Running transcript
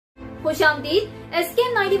खुशामदीद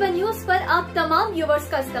SKM 91 news पर आप तमाम व्यूवर्स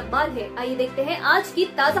का इस्तकबाल है। आइए देखते हैं आज की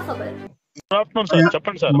ताज़ा खबर।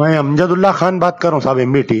 मैं अमजद उल्ला खान बात कर रहा हूँ साहब,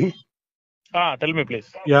 MBT। Tell me please.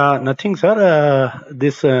 या nothing sir,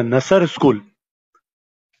 this Nasar school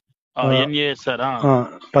sir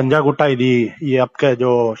Panjagutta ये आपका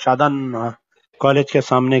जो शादान कॉलेज के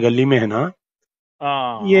सामने गली में है ना,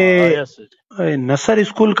 ये नसर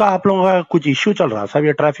स्कूल का आप लोगों का कुछ इश्यू चल रहा साहब,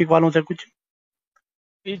 ये ट्रैफिक वालों से कुछ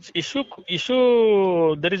issue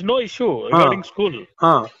there is no issue regarding school.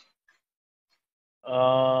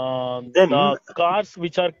 Then the cars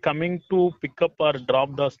which are coming to pick up or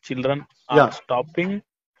drop the children are stopping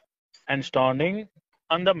and standing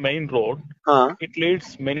on the main road. It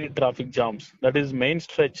leads many traffic jams. That is main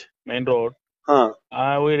stretch, main road.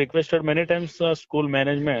 We requested many times school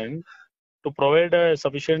management to provide a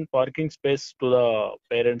sufficient parking space to the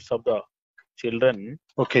parents of the children.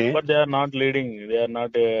 Okay. But they are not leading. They are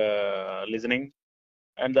not listening,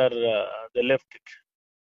 and they left it.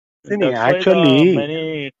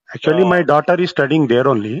 Actually, my daughter is studying there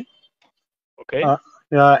only. Okay.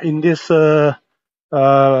 In this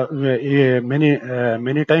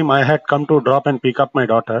many time I had come to drop and pick up my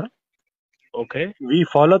daughter. Okay. We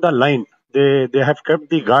follow the line. They have kept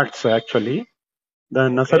the guards actually, the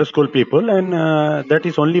Nasar school people, and that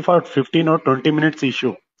is only for 15 or 20 minutes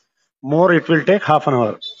issue. More it will take half an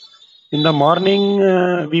hour. In the morning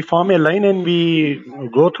we form a line and we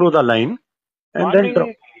go through the line, and morning,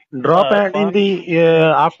 then drop and in the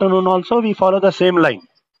afternoon also we follow the same line.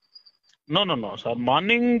 No, sir.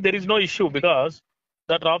 Morning there is no issue because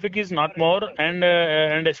the traffic is not more, and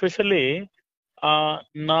especially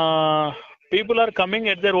people are coming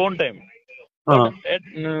at their own time. But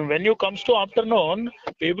when you comes to afternoon,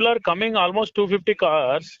 people are coming almost 250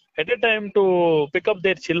 cars at a time to pick up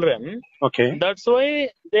their children. Okay. That's why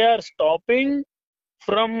they are stopping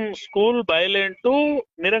from school by lane to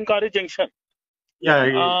Nirankari Junction.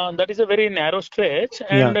 Yeah. That is a very narrow stretch,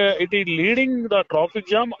 and it is leading the traffic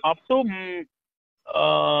jam up to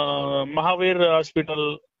Mahavir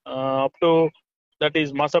Hospital, up to that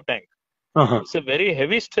is Masab Tank. It's a very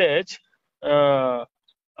heavy stretch.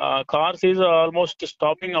 Cars is almost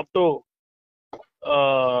stopping up to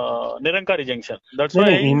Nirankari Junction. That's why.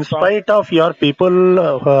 In spite of your people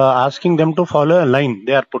asking them to follow a line,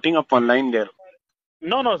 they are putting up one line there.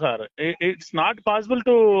 No, sir. It's not possible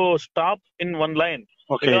to stop in one line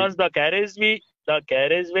because the carriageway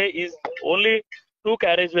is only two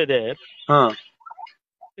carriageway there.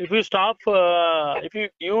 If you stop, if you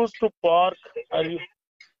use to park, are you?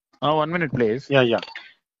 1 minute, please. Yeah.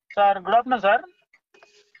 Sir, good afternoon, sir.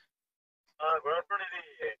 Good afternoon.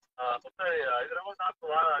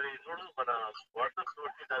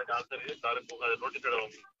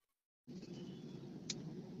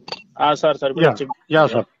 Sir. Yeah,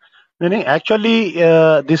 sir. Actually,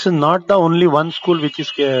 this is not the only one school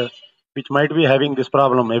which might be having this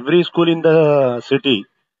problem. Every school in the city,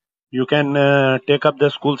 you can take up the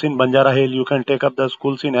schools in Banjara Hill, you can take up the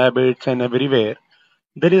schools in Abbots and everywhere.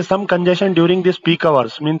 There is some congestion during these peak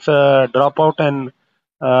hours, means dropout, and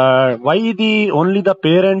why only the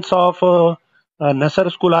parents of Nasser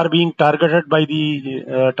school are being targeted by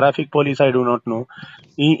the traffic police, I do not know.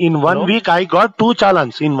 In one week, I got 2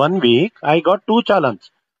 challans. In 1 week, I got 2 challans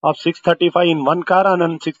of 635 in one car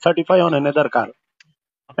and 635 on another car.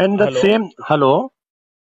 And the same. Hello.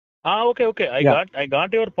 Okay. I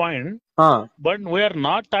got your point. But we are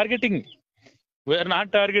not targeting. We are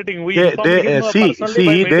not targeting. We see,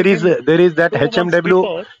 there is that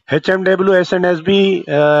HMW SNSB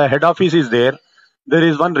head office is there. There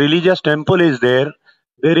is one religious temple is there.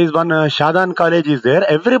 There is one Shadan college is there.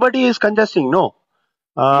 Everybody is congesting. No.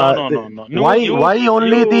 No. Why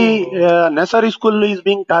only the Nasser school is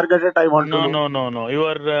being targeted? I want to know. No.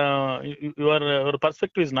 Your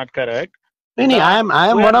perspective is not correct. I am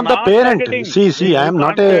one of the parents. See, I am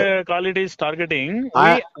not a. Call it is targeting.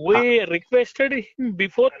 We requested him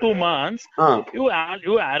before 2 months. You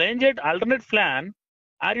arranged alternate plan,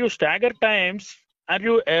 or you stagger times, or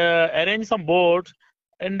you arrange some boards,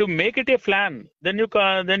 and you make it a plan. Then you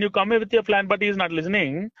come with your plan, but he is not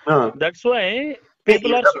listening. That's why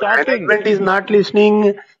people are stopping. Management is not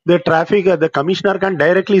listening. The traffic, the commissioner can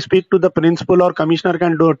directly speak to the principal, or commissioner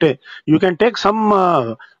can do it. You can take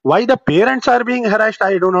some. Why the parents are being harassed?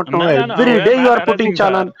 I do not know. Every day you are putting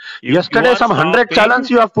challan. Yesterday, some 100 challans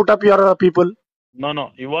you have put up your people.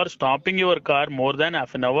 No. You are stopping your car more than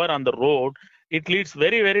half an hour on the road. It leads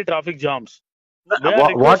very, very traffic jams.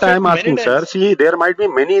 What I am asking, sir, see, there might be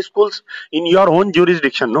many schools in your own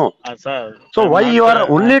jurisdiction, no? Sir, so why you are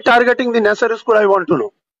only targeting the Nasser school, I want to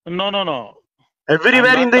know. No.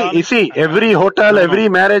 Everywhere in the, calling, you see, every hotel, every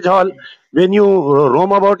marriage hall, when you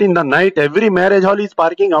roam about in the night, every marriage hall is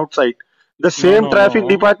parking outside. The same traffic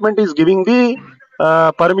department is giving the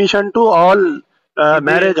permission to all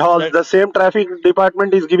marriage halls. The same traffic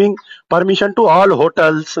department is giving permission to all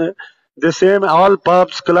hotels. The same all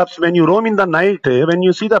pubs, clubs. When you roam in the night, when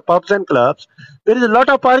you see the pubs and clubs, there is a lot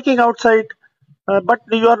of parking outside. But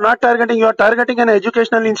you are not targeting. You are targeting an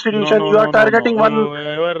educational institution. You are targeting one.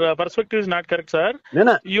 Your perspective is not correct, sir.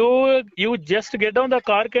 You just get down the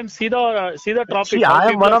car and see the traffic. See, I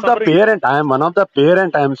am one of the parent. I am one of the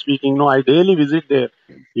parent. I am speaking. No, I daily visit there.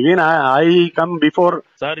 Even I come before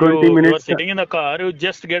 20 minutes. You are sitting in the car. You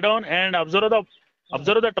just get down and observe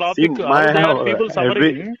the traffic. See, how there are people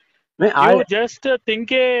suffering. You just think.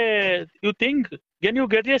 Can you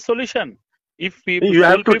get a solution? If people, you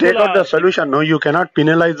have to take out the solution. No, you cannot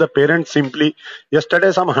penalize the parents simply.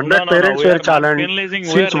 Yesterday, some 100 parents were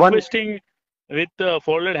challenged. Since one requesting with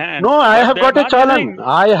folded hands. No, I have got a challenge.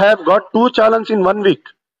 I have got 2 challenges in 1 week.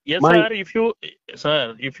 Yes,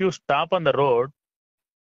 sir. If you stop on the road,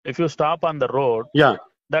 yeah,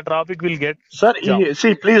 the traffic will get. Sir,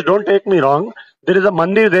 see, please don't take me wrong. There is a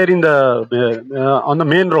mandir there in the on the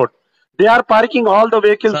main road. They are parking all the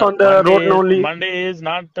vehicles on the road only. Monday is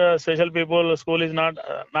not special people. School is not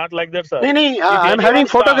like that, sir. I am having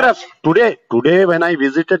photographs. Today when I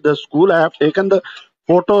visited the school, I have taken the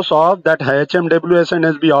photos of that HMWS and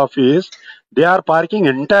SB office. They are parking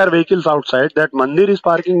entire vehicles outside. That mandir is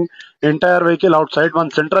parking entire vehicle outside.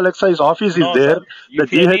 One central excise office is there. The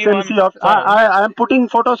GHMC office. I am putting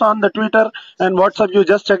photos on the Twitter and WhatsApp. You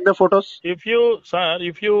just check the photos. If you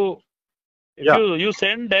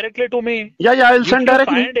send directly to me. Yeah, I will send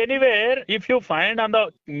directly. Find anywhere, if you find on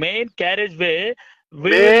the main carriageway.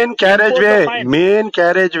 Main carriageway,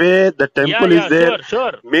 the temple is there.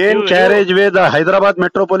 Sure. Main carriageway, the Hyderabad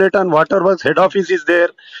Metropolitan Water Works head office is there.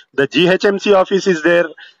 The GHMC office is there.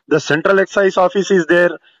 The Central Excise office is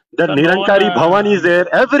there. The Nirankari Bhavan is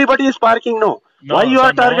there. Everybody is parking, no. Why you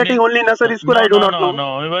are targeting only nursery school? I do not know.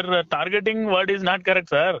 No, your targeting word is not correct,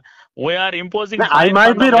 sir. We are imposing. I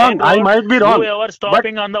might be wrong. You are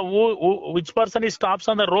stopping on the which person stops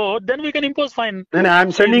on the road, then we can impose fine. Then I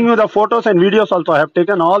am sending you the photos and videos also. I have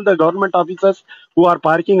taken all the government officers who are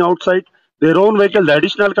parking outside their own vehicle, the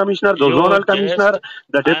additional commissioner, the zonal commissioner,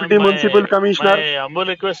 the deputy municipal commissioner. My humble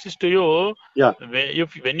request is to you. Yeah.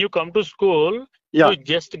 When you come to school. Yeah. You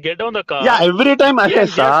just get on the car. Yeah, every time I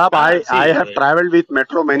have traveled with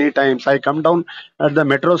metro many times. I come down at the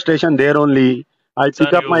metro station there only. I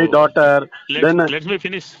pick up my daughter. Let me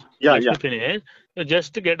finish. Let me finish. You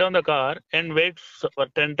just get on the car and wait for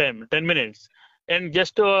 10 minutes. And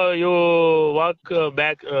just you walk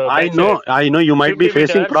back. I know you might be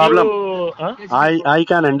facing problem. I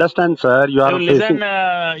can understand, sir. You are facing.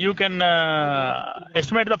 You can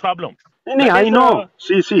estimate the problem. I know.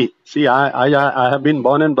 See, I have been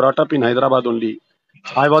born and brought up in Hyderabad only.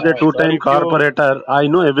 I was a 2-time corporator. I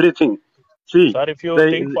know everything. See, sir, if you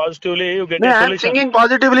think positively, you get a solution. I am thinking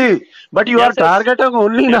positively, but you are targeting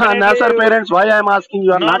only Nasser parents. Why I am asking?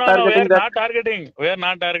 You are not targeting that. We are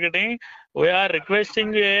not targeting. We are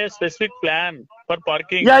requesting a specific plan for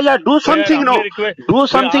parking. Yeah. Do something. Do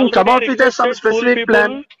something. Come out with some specific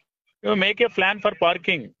plan. You make a plan for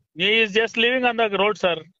parking. He is just living on the road,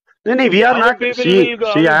 sir. No, we are not. See,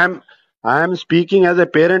 I am speaking as a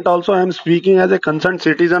parent also. I am speaking as a concerned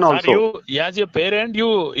citizen also. As a parent,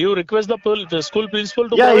 you request the school principal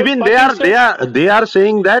to. Yeah, even they are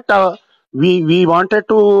saying that we wanted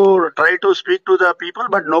to try to speak to the people,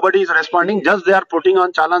 but nobody is responding. Just they are putting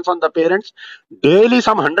on challenge on the parents. Daily,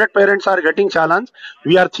 some 100 parents are getting challenge.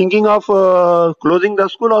 We are thinking of closing the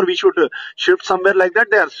school, or we should shift somewhere like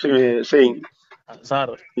that. They are saying.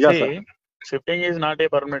 Sir, sir. Shifting is not a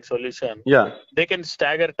permanent solution. Yeah. They can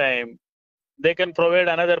stagger time. They can provide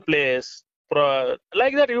another place.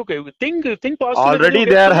 Like that, you think positively. Already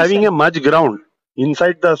they are having a much ground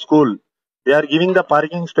inside the school. They are giving the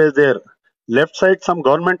parking space there. Left side, some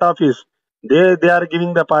government office. They are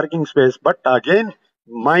giving the parking space. But again,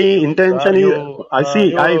 my intention is, I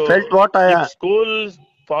felt what I... If school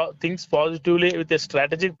thinks positively with a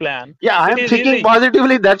strategic plan. Yeah, I am thinking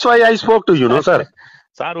positively. That's why I spoke to you, sir.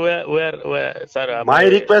 Sir, sir. My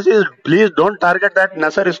request is, please don't target that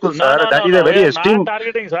Nasser school, sir. That is a very esteemed.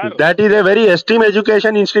 That is a very esteemed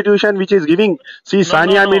education institution which is giving. See,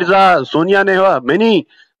 Sania Mirza, Sonia Nehwal, many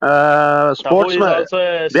sportsmen.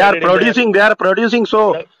 They are producing.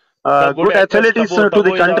 So good athletes to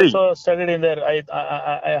the country. Is also studied in there.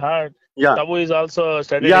 I heard. Yeah. Tabu is also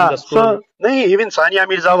studied in the school. So, even Sania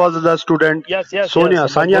Mirza was the student. Yes.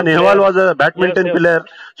 Sania Nehwal was a badminton player.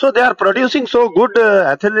 So they are producing so good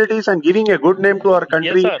athletes and giving a good name to our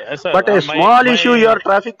country. Yes, sir. But a small issue, your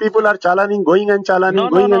traffic people are chalaning, going and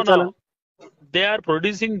chalaning, No. They are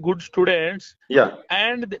producing good students. Yeah.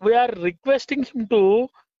 And we are requesting him to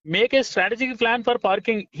make a strategic plan for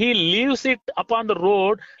parking. He leaves it upon the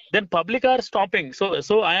road, then public are stopping.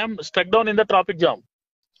 So I am stuck down in the traffic jam.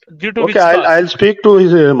 Due to okay, I'll speak to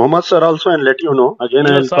his Mohammed sir also and let you know. Again,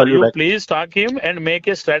 I'll call you back. Please talk him and make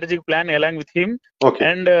a strategic plan along with him. Okay.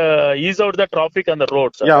 And ease out the traffic on the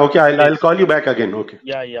road, sir. Yeah, okay. I'll call you back again. Okay.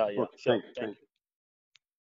 Yeah. Okay, Sure. thank you.